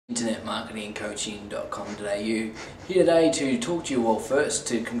internetmarketingcoaching.com.au here today to talk to you all first,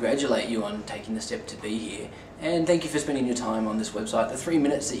 to congratulate you on taking the step to be here, and thank you for spending your time on this website. The 3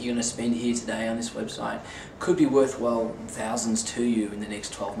 minutes that you're going to spend here today on this website could be worthwhile thousands to you in the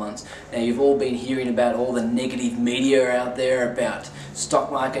next 12 months. Now, you've all been hearing about all the negative media out there about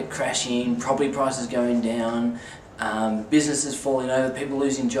stock market crashing, property prices going down, businesses falling over, people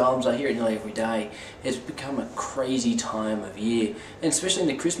losing jobs. I hear it nearly every day. It's become a crazy time of year, and especially in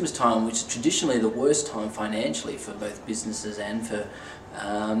the Christmas time, which is traditionally the worst time financially for both businesses and for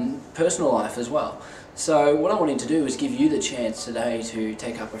personal life as well. So what I wanted to do is give you the chance today to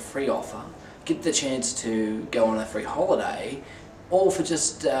take up a free offer, get the chance to go on a free holiday, all for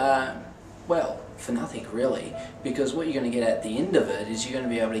just well, for nothing really, because what you're going to get at the end of it is you're going to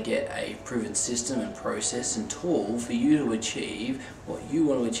be able to get a proven system and process and tool for you to achieve what you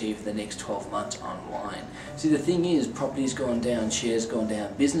want to achieve for the next 12 months online. See, the thing is, property's gone down, shares gone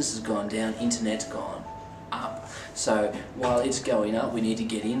down, business has gone down, internet's gone up. So while it's going up, we need to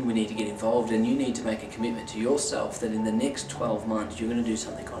get in, we need to get involved, and you need to make a commitment to yourself that in the next 12 months you're going to do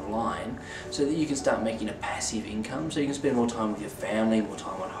something online so that you can start making a passive income, so you can spend more time with your family, more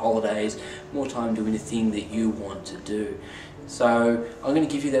time on holidays, more time doing the thing that you want to do. So I'm going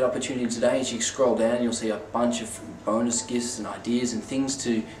to give you that opportunity today. As you scroll down, you'll see a bunch of bonus gifts and ideas and things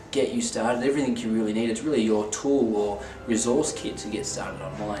to get you started. Everything you really need. It's really your tool or resource kit to get started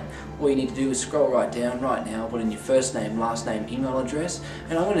online. All you need to do is scroll right down right now, put in your first name, last name, email address,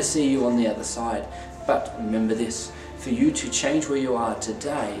 and I'm going to see you on the other side. But remember this, for you to change where you are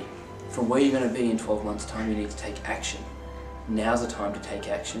today from where you're going to be in 12 months time, you need to take action. Now's the time to take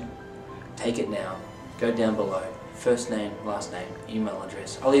action. Take it now. Go down below. First name, last name, email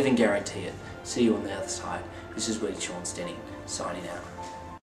address. I'll even guarantee it. See you on the other side. This is Willie Sean Stenning, signing out.